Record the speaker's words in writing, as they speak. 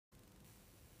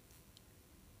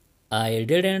I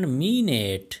didn't mean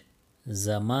it.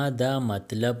 زما دا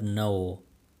مطلب نو.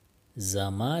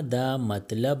 زما دا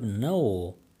مطلب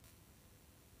نو.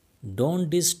 Don't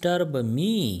disturb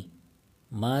me.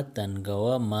 ما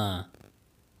تنگوا ما.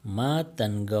 ما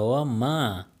تنگوا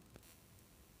ما.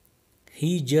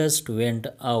 He just went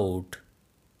out.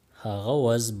 هغه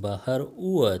was بهر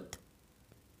اوت.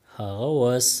 هغه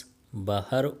was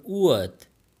بهر اوت.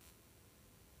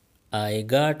 I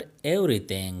got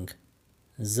everything.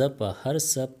 زه په هر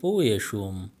څه پوه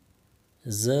شوم.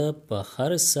 زه په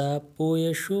هر څه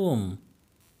پوه شوم.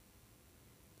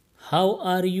 How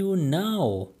are you now?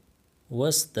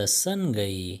 وس ته څنګه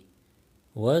یې؟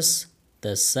 وس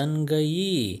ته څنګه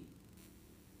یې؟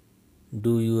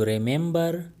 Do you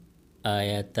remember?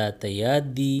 آیا تا ته یاد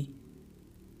دی؟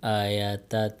 آیا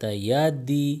تا ته یاد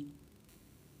دی؟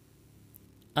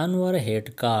 انور had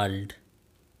called.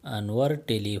 انور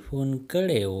ټلیفون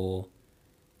کړی و.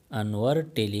 انور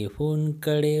ټلیفون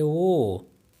کړی و.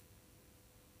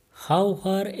 How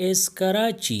far is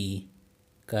Karachi?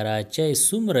 کراچۍ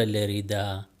څومره لرې ده؟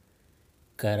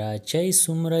 کراچۍ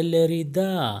څومره لرې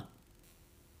ده؟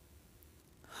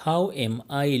 How am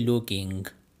I looking?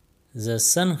 زه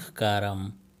څنګه ښکارم؟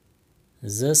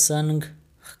 زه څنګه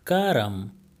ښکارم؟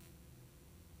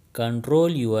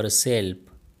 Control yourself.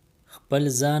 خپل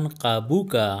ځان قابو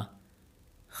کا.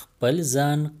 خپل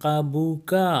ځان قابو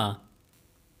کا.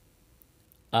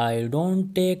 I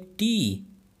don't take tea.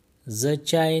 زه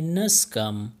چای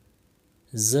نسکم.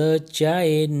 زه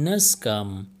چای نسکم.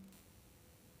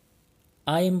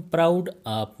 I am proud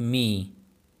of me.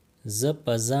 زه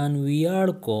په ځان ویاړ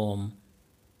کوم.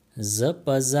 زه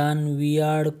په ځان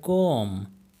ویاړ کوم.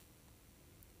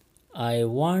 I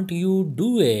want you do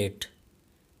it.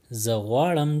 زه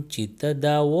غواړم چې ته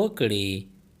دا وکړې.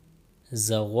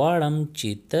 زه غواړم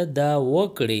چې ته دا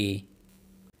وکړې.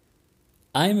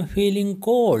 I'm feeling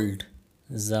cold.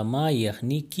 زما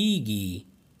یخني کیږي.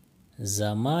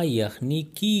 زما یخني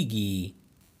کیږي.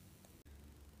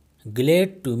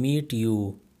 Glad to meet you.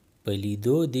 په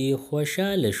لیدو دې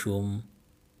خوشحاله شوم.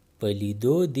 په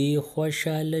لیدو دې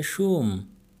خوشحاله شوم.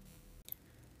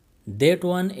 That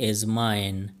one is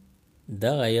mine.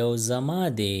 دغه یو زما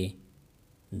دی.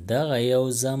 دغه یو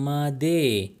زما دی.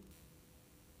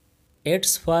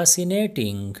 It's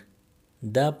fascinating.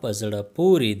 دا په زړه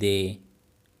پورې دی.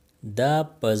 دا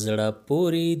په زړه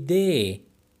پورې دی.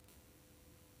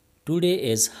 Today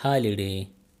is holiday.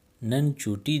 نن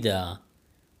چوټي ده.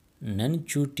 نن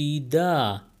چوټي ده.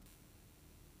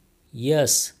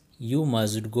 Yes, you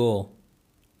must go.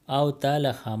 او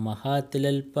تاله خامخا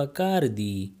تلل پکار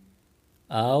دی.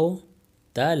 او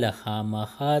تاله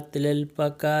خامخا تلل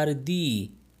پکار دی.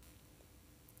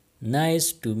 Nice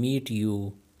to meet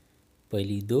you. په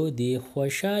لیدو دې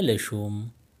خوشحاله شوم.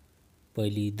 په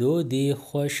لیدو دې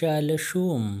خوشحاله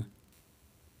شوم.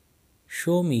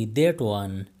 Show me that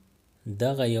one.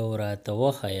 دغه یو راته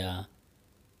وښیه.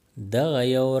 دغه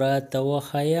یو راته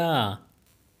وښیه.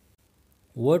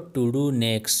 What to do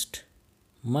next?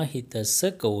 مخې ته څه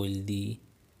کول دي؟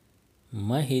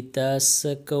 مخې ته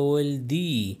څه کول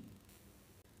دي؟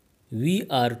 We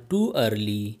are too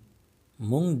early.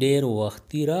 مونږ ډېر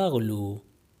وختي راغلو.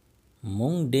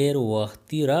 مونږ ډېر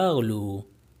وختي راغلو.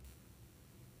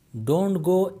 Don't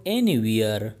go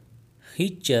anywhere.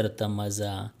 هیڅ چرته مه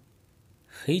ځه.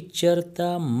 هیڅ چرته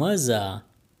مه ځه.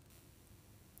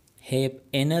 Have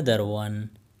another one.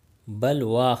 بل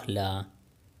واخله.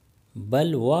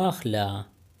 بل واخله.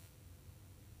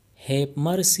 Have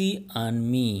mercy on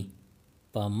me.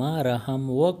 په ما رحم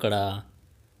وکړه.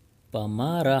 په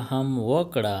ما رحم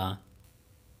وکړه.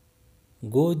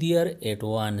 Go there at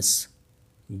once.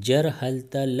 جر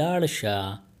هلته لاړ شه.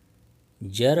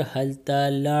 جر هلته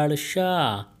لاړ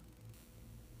شه.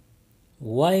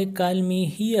 Why call me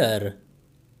here?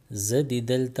 زه دې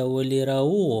دلته ولې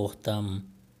راوغوښتم.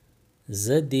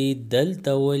 زه دې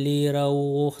دلته ولې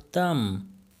راوغوښتم.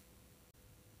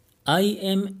 I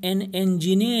am an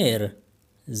engineer.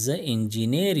 زه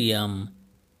انجینیر یم.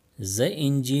 زه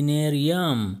انجینیر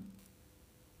یم.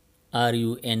 Are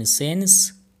you in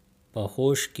sense? په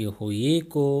هوش کې هویې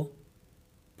کو.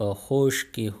 په هوش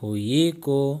کې هویې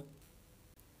کو.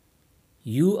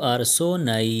 You are so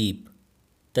naive.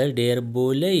 ته ډېر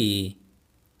بولی یې.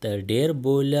 ته ډېر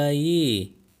بولی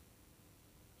یې.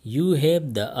 You have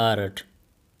the art.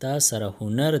 تا سره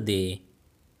هنر دی.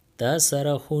 تا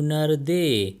سره هنر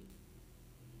دی.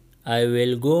 I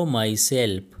will go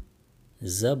myself.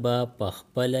 زه به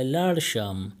پخپله لاړ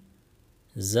شم.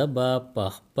 زه به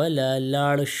پخپله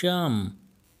لاړ شم.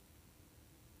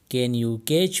 Can you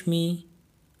catch me?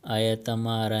 آیا ته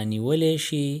ما رانیولی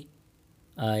شي؟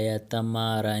 آیا ته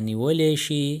ما رانیولی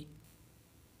شي؟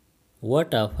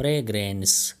 What a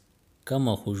fragrance.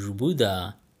 کم خوشبو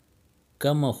ده.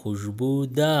 کم خوشبو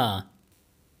ده.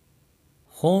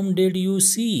 Whom did you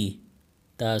see?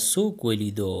 تا څوک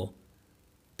ولیدو.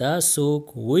 تا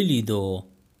څوک ولیدو.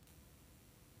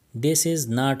 This is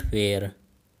not fair.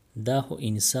 دا خو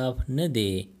انصاف نه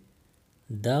دی.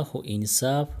 دا خو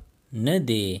انصاف نه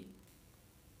دی.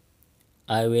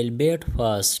 I will bet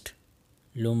first.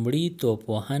 لومړی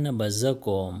توپوهنه به زه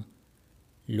کوم.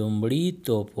 لومړی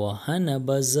توپوهنه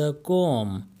به زه کوم.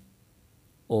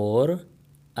 Or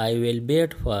I will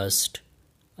bet first.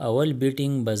 اول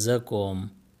بیټینګ به زه کوم.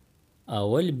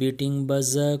 اول بیټینګ به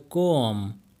زه کوم.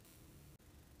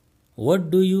 What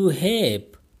do you have?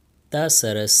 تا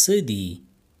سره څه دي.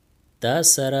 تا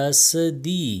سره څه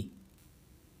دي.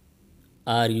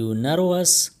 Are you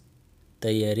nervous? ته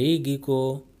یریږي کو.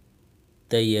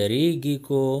 ته یریږي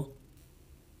کو.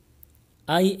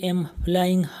 I am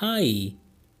flying high.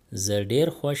 زه ډیر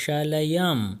خوشاله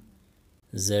یم.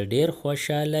 زه ډیر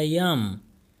خوشاله یم.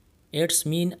 It's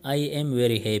mean I am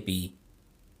very happy.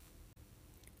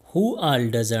 Who all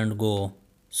doesn't go?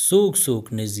 څوک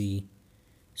څوک نزي.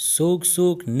 څوک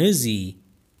څوک نزي.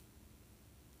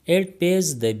 It pays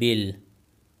the bill.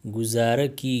 گزاره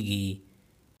کیږي.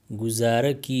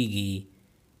 گزاره کیږي.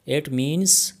 It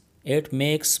means it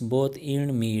makes both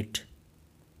ends meet.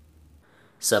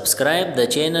 Subscribe the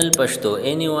channel Pashto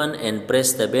Anyone and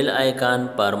press the bell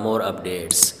icon for more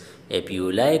updates. If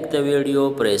you like the video,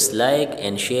 press like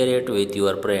and share it with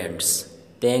your friends.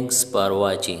 Thanks for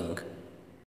watching.